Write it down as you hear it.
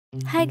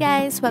Hi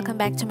guys! Welcome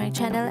back to my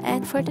channel,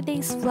 and for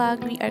today's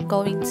vlog, we are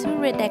going to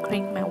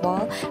redecorate my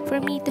wall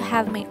for me to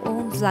have my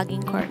own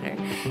vlogging corner.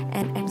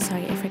 And I'm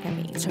sorry, I forgot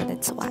my intro,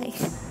 that's why.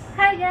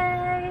 Hi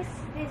guys!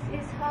 This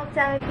is haul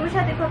time. Kung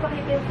masyado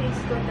ipapakita yung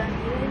face ko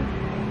dahil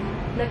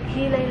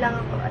naghilay lang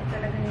ako at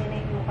talagang yun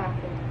ay yung mukha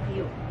ko.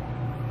 Yun.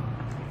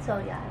 So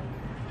yeah.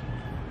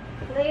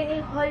 Ngayon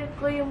i-haul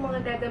ko yung mga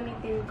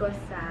gagamitin ko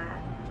sa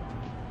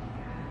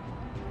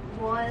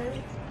wall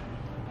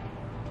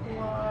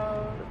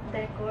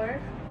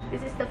decor.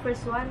 This is the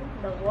first one,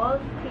 the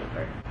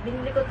wallpaper.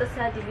 Binili ko to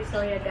sa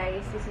Divisoria,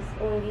 guys. This is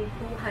only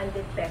 200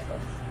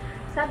 pesos.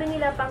 Sabi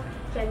nila pang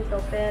kitchen to,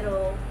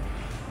 pero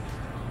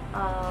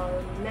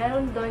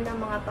meron doon ng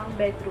mga pang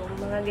bedroom.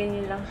 Mga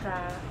ganyan lang siya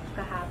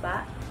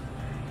kahaba.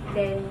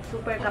 Then,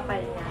 super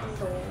kapal niya.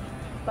 So,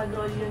 pag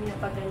roll yun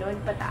yung pag ganun,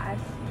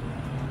 pataas.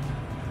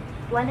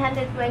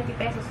 120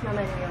 pesos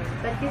naman yun.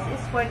 But this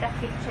is for the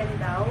kitchen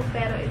daw.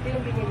 Pero ito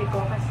yung binili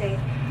ko kasi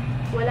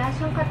wala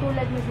siyang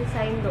katulad na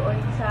design doon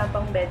sa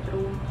pang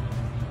bedroom.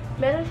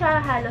 Meron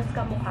siya halos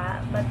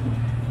kamukha, but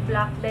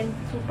black, then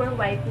super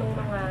white nung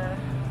mga,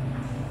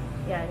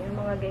 yan, yung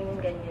mga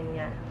ganyan-ganyan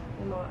niya.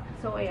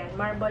 So, ayan,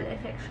 marble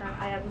effect siya,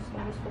 kaya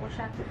gusto ko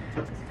siya.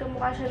 Kasi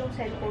kamukha siya nung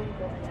cellphone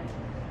ko, ayan.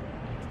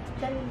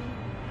 Diyan,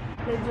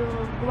 medyo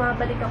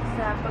bumabalik ako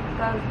sa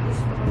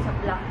pagka-gusto ko sa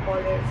black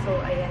color. So,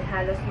 ayan,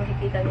 halos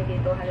makikita niyo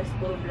dito, halos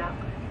puro black.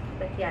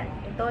 But yan,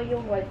 ito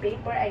yung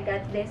wallpaper. I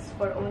got this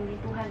for only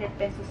 200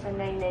 pesos sa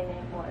 999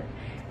 mall.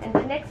 And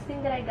the next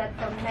thing that I got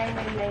from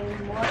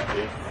 999 mall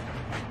is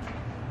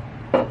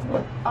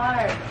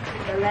R,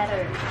 the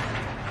letters.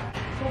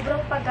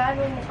 Sobrang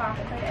pagano mukha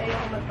ko kaya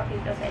ayoko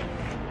magpakita sa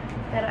inyo.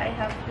 Pero I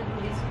have to do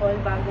this haul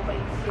bago pa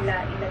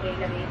sila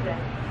ilagay-lagay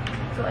dyan.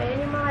 So, ayan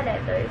yung mga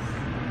letters.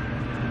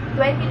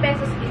 20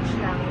 pesos each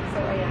lang.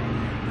 So, ayan.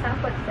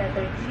 Sample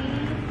letter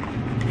G,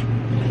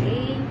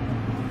 A,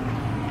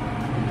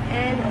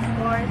 and of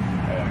course,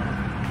 ayan.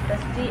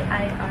 Tapos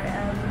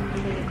G-I-R-L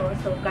binili ko.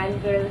 So,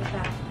 Gangirl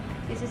siya.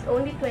 This is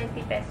only 20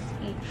 pesos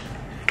each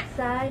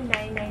sa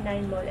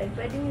 999 mall. And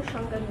pwede nyo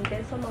siyang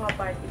gamitin sa mga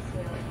parties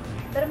nyo.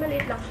 Pero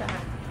maliit lang siya,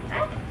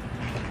 ha? Ah?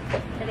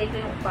 Nalay ko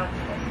yung upa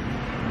ko.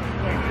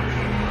 Ayan.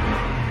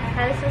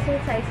 Halos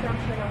kasing size lang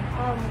siya ng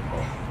palm ko.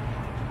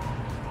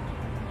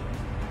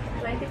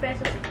 20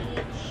 pesos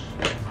each.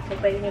 So,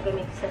 pwede nyo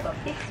gamitin sa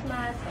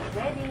baptisma, sa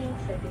wedding,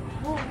 sa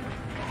debut,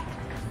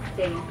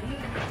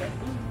 debut.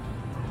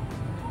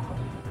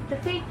 The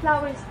fake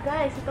flowers,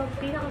 guys. Ito ang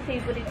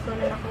pinaka-favorite ko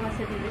na nakuha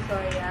sa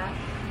Divisoria.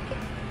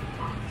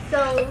 So,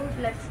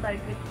 let's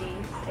start with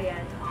this.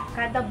 Ayan.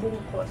 Kada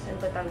bungkos. Ano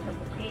ba tawag na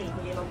bouquet?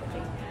 Hindi naman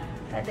bouquet.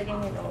 Kada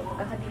ganyan, o.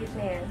 Magkakadikit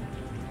na yan.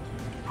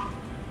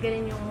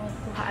 Ganyan yung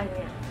kuhaan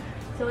niya.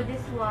 So,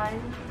 this one.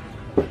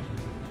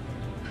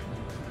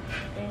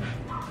 And,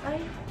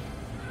 ay.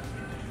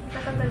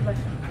 Tatanggal ba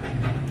siya?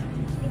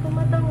 Hindi ko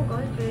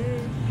matanggal,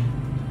 besh.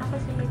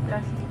 Kasi may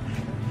plastic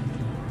siya.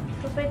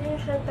 So, pwede nyo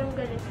siya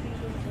tanggalin.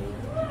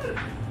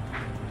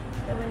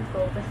 Ewan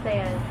ko. Basta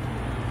yan.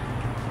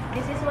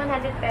 This is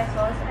 100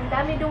 pesos. Ang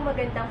dami dong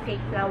magandang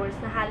fake flowers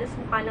na halos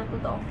mukha ng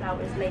totoong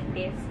flowers like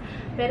this.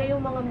 Pero yung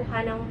mga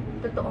mukha ng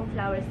totoong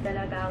flowers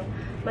talagang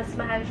mas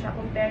mahal siya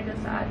compared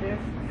sa other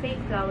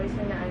fake flowers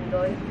na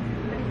naandun.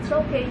 But it's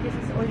okay. This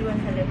is only 100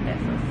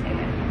 pesos.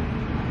 Ayan.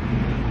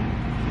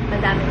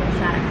 Madami na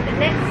siya. The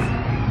next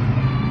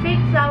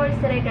fake flowers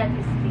that I got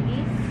is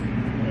these.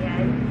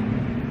 Ayan.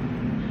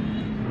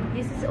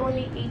 This is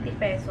only 80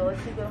 pesos.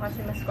 Siguro kasi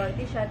mas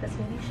konti siya. Tapos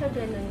hindi siya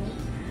ganun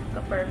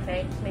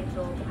ka-perfect.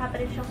 Medyo mukha pa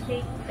rin siyang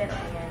fake. Pero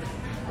ayan.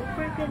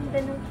 Super ganda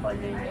ng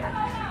color niya.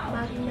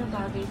 Bagay na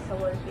bagay sa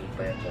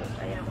wallpaper ko.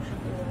 Kaya ako siya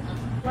kinuha.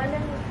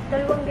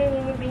 Dalawang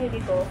ganyan yung binili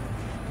ko.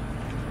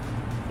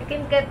 You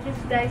can get this,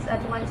 guys,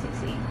 at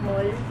 168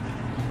 mall.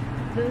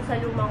 Dun sa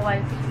lumang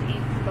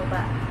 168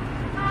 baba.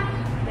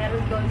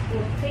 Meron doon po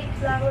fake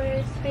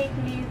flowers, fake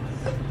leaves,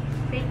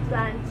 fake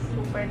plants.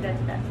 Super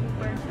ganda.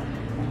 Super,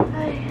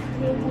 ay,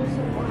 yung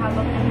puso ko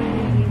habang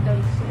namimili dito.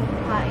 Gusto ko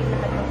kuhain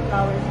lahat ng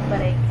flowers,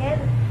 but I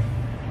can't.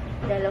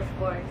 Dahil of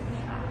course,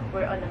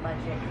 we're on a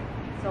budget.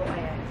 So,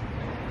 ayan.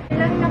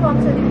 Ilang na ko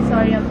sa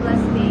Divisoria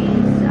plus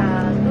this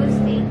glue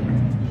stick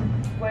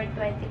for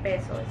 20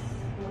 pesos.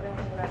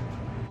 Murang-mura.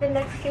 The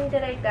next thing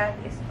that I got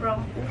is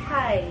from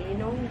ukay. You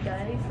know me,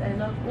 guys, I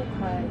love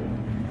ukay.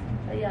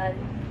 Ayan.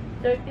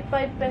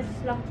 35 pesos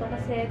lang to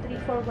kasi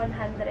 3 for 100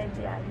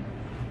 yan.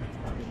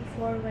 3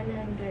 for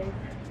 100.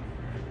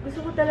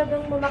 Gusto ko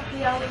talagang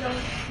mamakyaw ng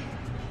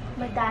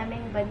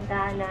madaming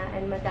bandana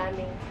and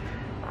madaming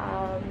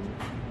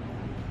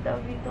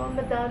tawag dito,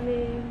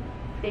 madaming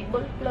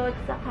tablecloth,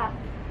 saka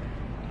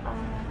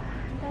ang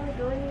dami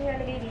doon yung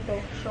nalagay dito,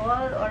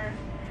 shawl or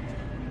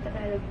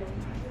Tagalog doon.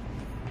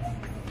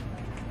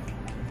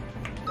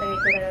 Lagay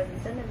ko na lang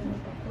dito,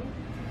 nalimutan ko.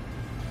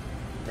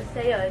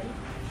 Basta yun.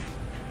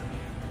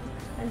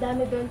 Ang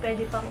dami doon,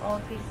 pwede pang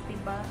office,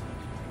 diba?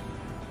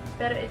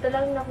 Pero ito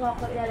lang nakuha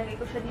ko, ilalagay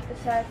ko siya dito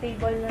sa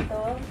table na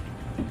to.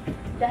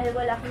 Dahil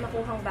wala akong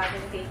nakuhang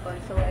bagong table,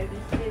 so I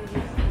will still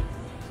use this.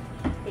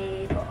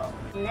 Infante.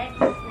 Next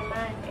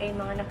naman ay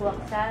mga nakuha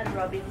ko sa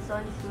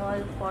Robinson Small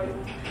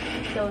Forum.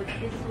 So,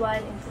 this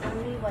one is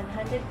only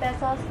 100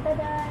 pesos.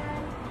 Tada!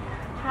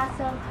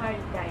 Hassle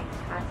hard, guys.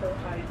 Hassle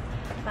hard.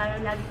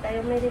 Parang lagi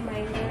tayong may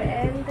reminder,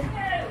 and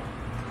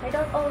I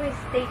don't always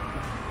take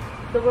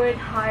the word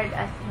hard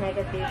as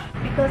negative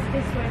because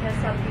this word has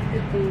something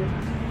to do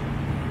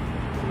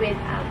with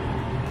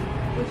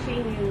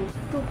pushing you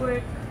to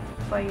work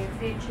for your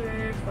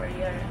future, for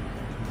your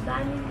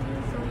family.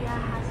 So yeah,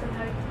 hassle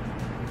hard.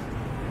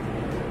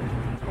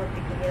 Kunti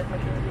ko hirap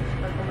mag-English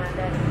pag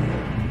umagas.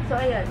 So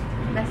ayun,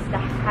 that's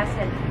the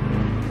hassle.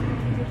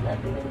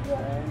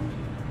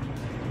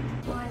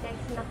 Mga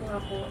next na nakuha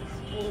ko is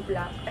full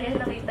black. Ayan,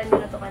 nakita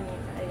nyo na to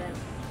kanina. Ayan.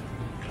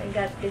 I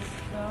got this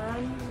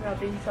from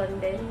Robinson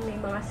din. May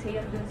mga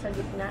sale dun sa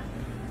gitna.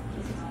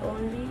 This is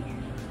only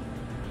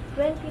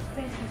 20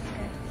 pesos,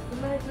 guys.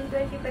 Imagine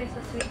 20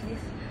 pesos with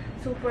this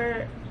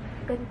super...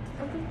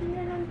 Ang ganda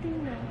na lang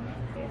tingnan.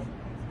 Yes.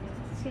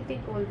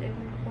 City Gold.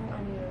 Ewan kung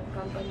ano yung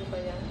company ba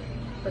yan.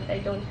 But I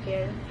don't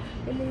care.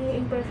 Yun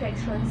yung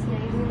imperfections na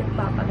yung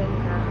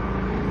nagpapaganda.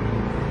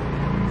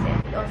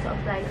 It also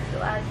applies to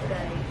us,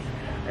 guys.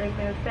 Our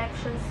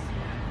imperfections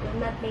will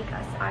not make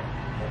us art.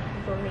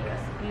 It will make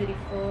us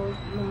beautiful,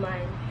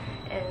 human,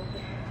 and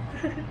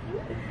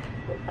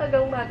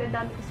hanggang umaga,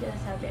 dami ko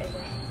sinasabi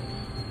agad.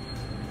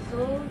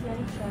 So,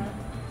 yan siya.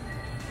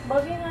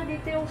 Bagay nga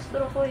dito yung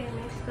straw ko.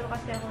 May straw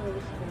kasi ako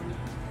rose gold.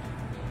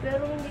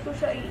 Pero hindi ko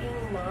siya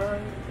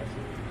iinuman. Kasi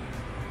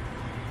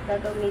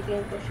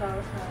gagamitin ko siya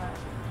sa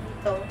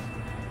dito.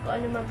 Kung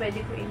ano man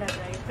pwede ko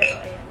ilagay. Pero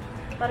ayan.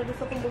 Para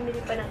gusto kong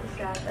bumili pa ng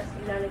isa. Tapos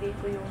ilalagay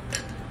ko yung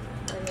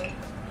ano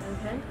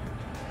dyan.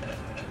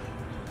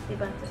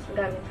 Diba? Tapos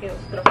gamit ko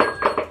yung straw.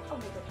 Oh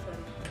my god,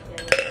 sorry.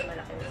 Yan yung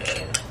malaki na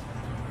siya.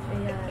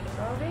 Ayan.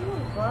 Sorry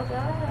yung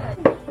bagay.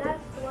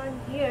 Last one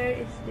here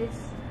is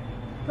this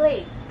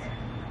plate.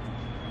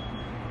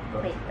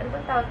 Plate. Ano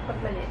bang tawag pag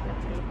maliit na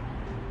plate?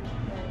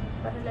 Yan.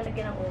 Para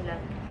lalagyan ng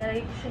ulam.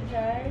 Lalagay ko siya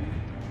dyan.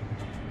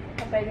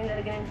 Pwedeng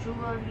lalagyan ng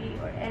jewelry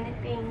or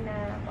anything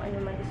na kung ano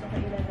man gusto ko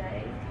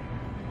ilagay.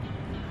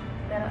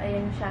 Pero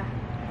ayan siya.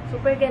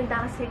 Super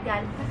ganda kasi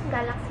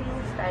galaxy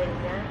yung style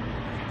niya.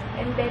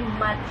 And then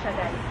matte siya,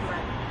 guys.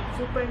 Matte.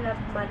 Super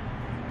love matte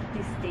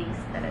these days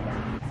talaga.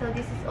 So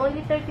this is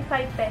only 35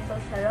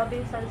 pesos sa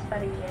Robinsons pa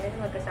rin yan.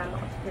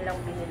 Magkasama ko silang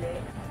binili.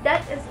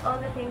 That is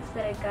all the things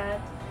that I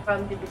got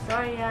from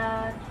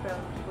Divisoria, from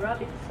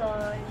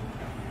Robinson,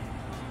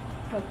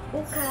 from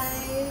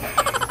Ukay.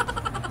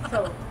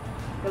 So,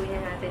 gawin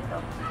na natin to.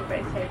 Super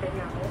excited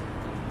na ako.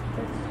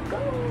 Let's go!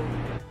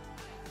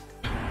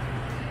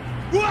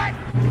 What?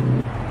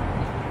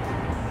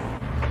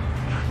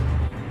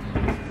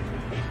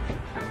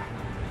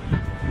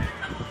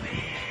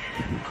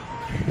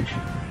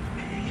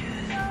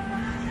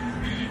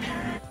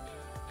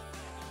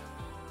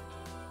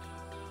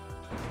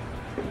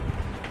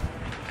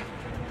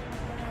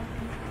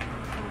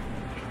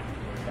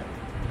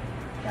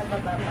 Sa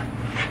baba.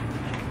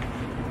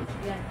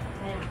 Yan.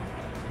 Ayan.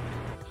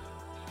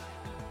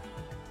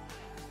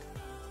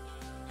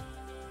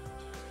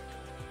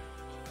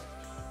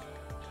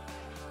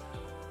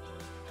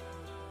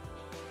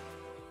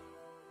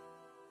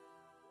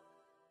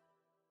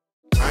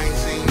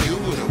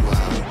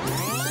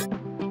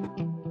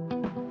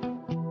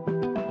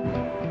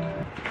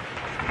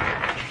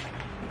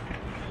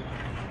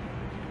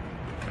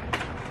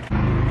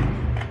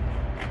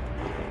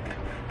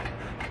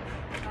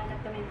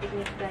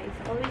 Guys,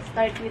 always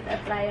start with a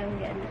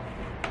triangle. And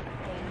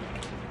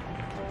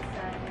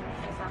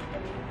sasakto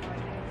yung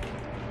corner.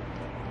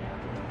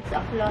 Sa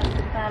cloth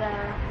para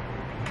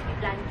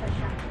i-plancha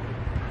siya.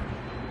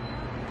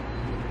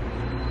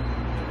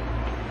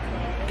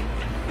 Then,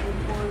 you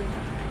pull.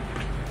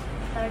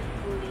 Start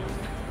pulling.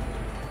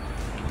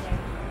 There.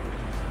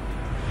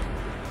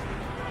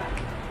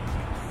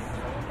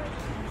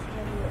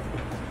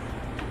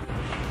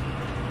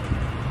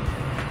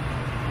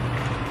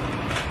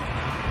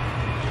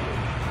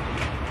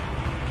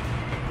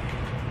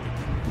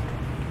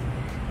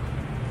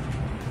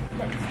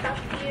 Let's stop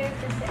here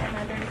kasi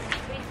another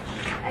switch.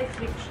 I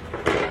switched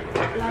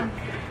plug.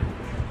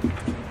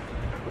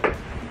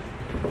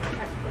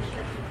 Let's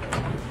push it.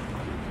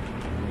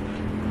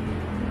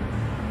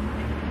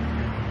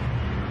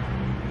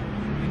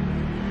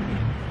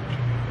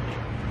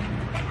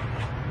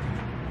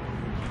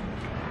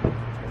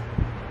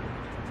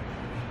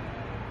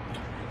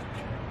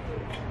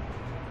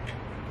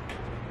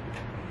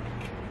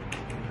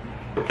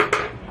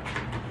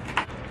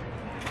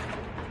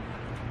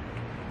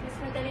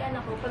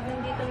 Ako, pag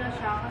nandito na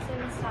siya, kasi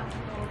mas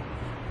sakto.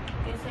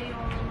 Kaysa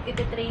yung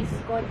iti-trace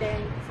ko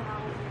din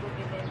sa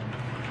bubili.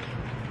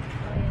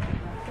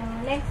 So,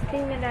 next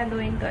thing na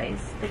gagawin ko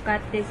is to cut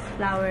these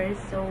flowers.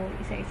 So,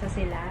 isa-isa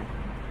sila.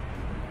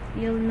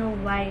 You'll know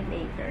why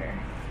later.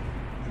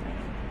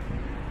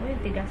 Uy,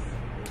 tigas.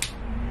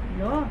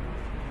 No.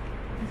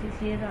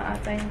 Masisira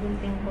ata yung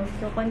gunting ko.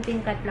 So,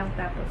 konting cut lang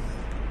tapos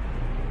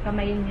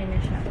kamayin nyo na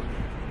siya.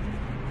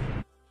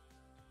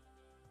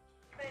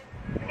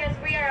 Because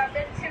we are a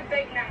bit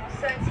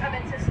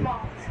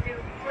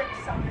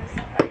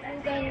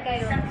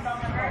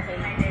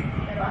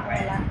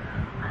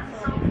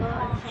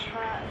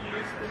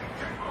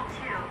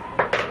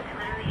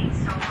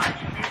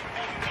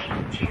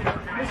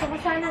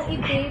sanang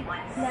i-tape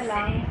na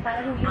lang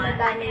para hindi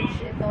ma-damage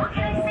ito.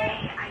 Pero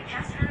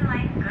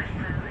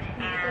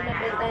dito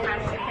nabenta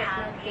yung effect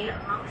ng tape.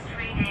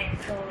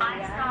 So,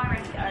 yeah,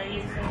 we are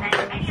using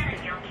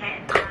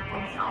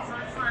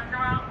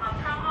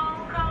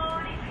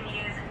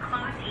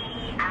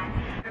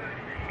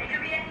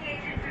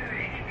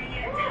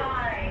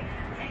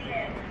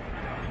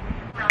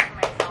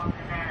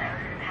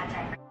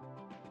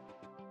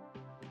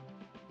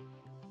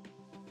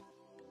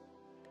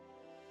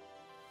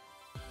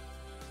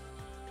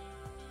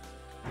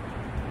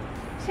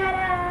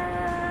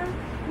Tada!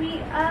 We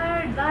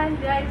are done,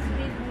 guys,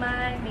 with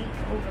my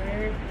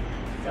makeover.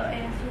 So,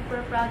 I'm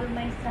super proud of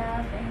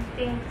myself and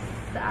thanks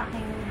sa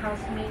aking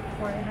housemate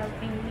for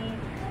helping me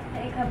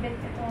na ikabit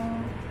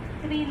itong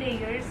 3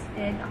 layers.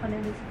 And ako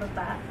nandun sa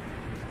baba.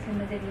 So,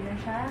 madali na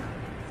siya.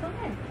 So,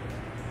 yan.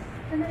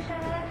 Ito na siya.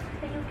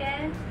 And you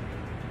can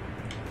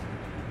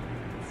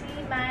see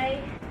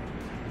my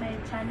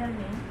channel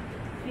name.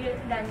 Here,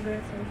 Gangirl,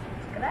 so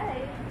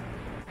subscribe.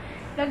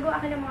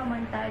 Gagawa ako ng mga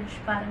montage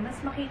para mas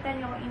makita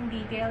nyo in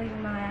detail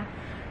yung mga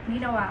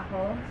ginawa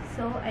ko.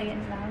 So,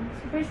 ayan lang.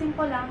 Super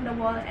simple lang. The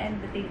wall and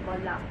the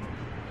table lang.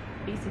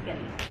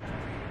 Basically.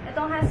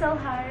 Itong Hustle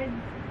Hard,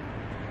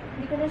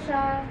 hindi ko na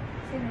siya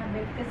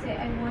sinabit kasi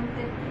I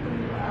wanted to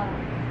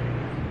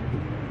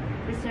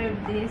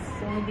preserve this.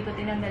 So, hindi ko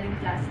tinanggal yung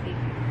plastic.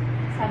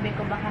 Sabi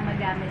ko baka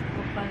magamit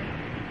ko pag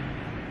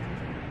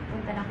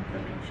punta na ako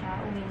probinsya.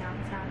 Uwi na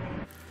ako sa amin.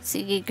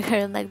 Sige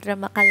girl,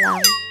 nagdrama ka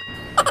lang.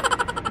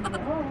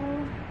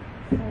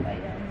 So,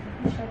 ayan.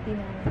 Hindi siya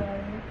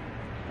tinanggal.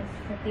 Tapos,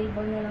 sa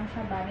table na lang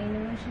siya. Bagay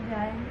naman siya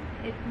dyan.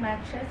 It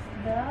matches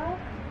the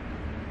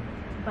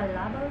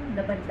balabal,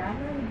 the bandana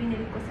na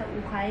binili ko sa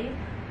ukay.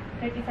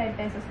 35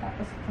 pesos.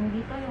 Tapos,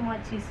 dito yung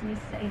mga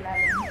chismis sa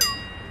ilalim.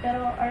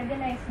 Pero,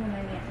 organized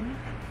naman yan.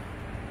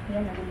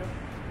 Ayan, nagulo.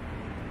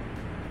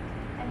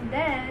 And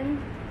then,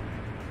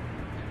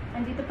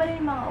 andito pa rin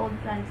yung mga old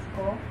plants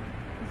ko.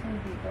 Kasi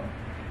dito.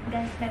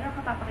 Guys, meron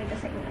ako papakita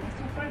sa inyo.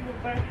 Super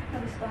duper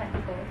nagustuhan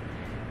ko.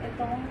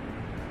 Itong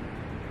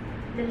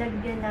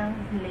lalagyan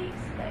ng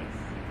lace, guys.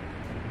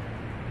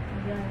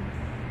 Ayan.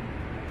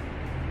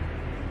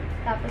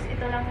 Tapos,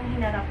 ito lang yung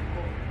hinarap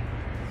ko.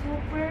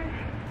 Super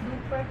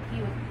duper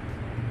cute.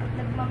 At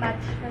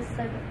nagmamatch na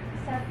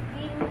sa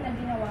theme na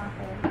ginawa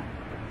ko.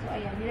 So,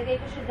 ayan.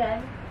 Nilagay ko siya dyan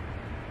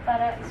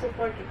para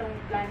i-support itong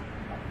plant.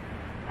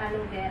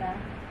 Aloe vera.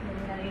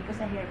 Nilagay ko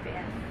sa hair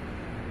pen.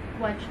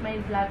 Watch my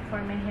vlog for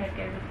my hair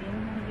care routine.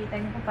 Makikita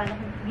niyo kung paano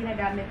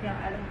ginagamit yung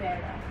aloe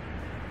vera.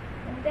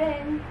 And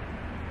then,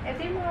 ito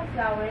yung mga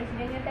flowers.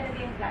 Ganyan talaga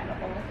yung plano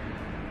ko.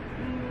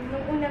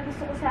 Nung una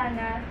gusto ko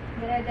sana,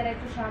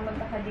 dire-diretso siya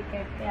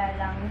magkakadikit. Kaya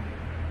lang,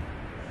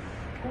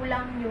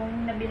 kulang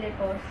yung nabili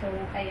ko. So,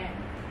 ayan.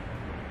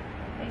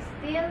 I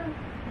still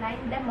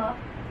line them up.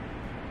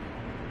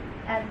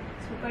 At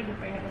super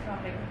duper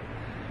nagustuhan ko yung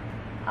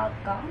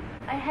outcome.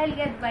 I highly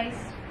advise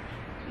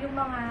yung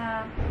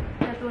mga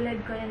katulad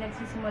ko na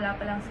nagsisimula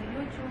pa lang sa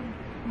YouTube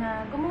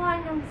na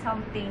gumawa ng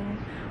something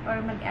or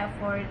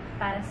mag-effort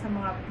para sa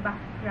mga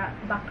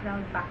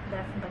background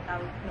backdrop ba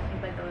tawag ng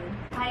iba doon.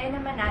 Kaya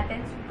naman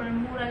natin, super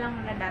mura lang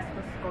na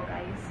nagastos ko,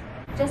 guys.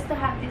 Just to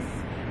have this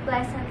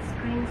pleasant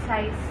screen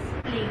size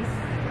place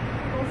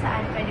kung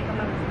saan pwede ka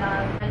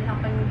mag-vlog.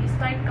 Kapag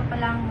start ka pa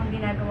lang mga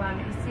ginagawa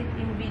mo,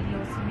 sit-in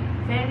videos,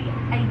 very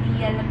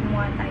ideal na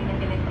gumawa tayo ng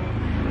ganito.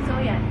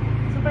 So, yan.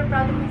 Super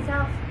proud of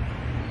myself.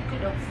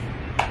 Kudos.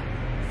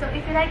 So,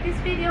 if you like this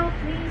video,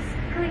 please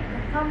click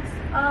the thumbs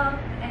up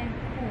and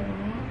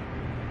kung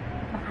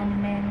baka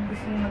naman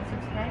gusto nyo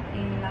mag-subscribe,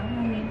 ayun lang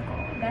yung name ko,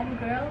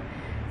 Gangirl.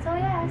 So,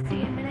 yeah,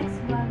 see you in the next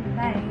vlog.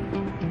 Bye!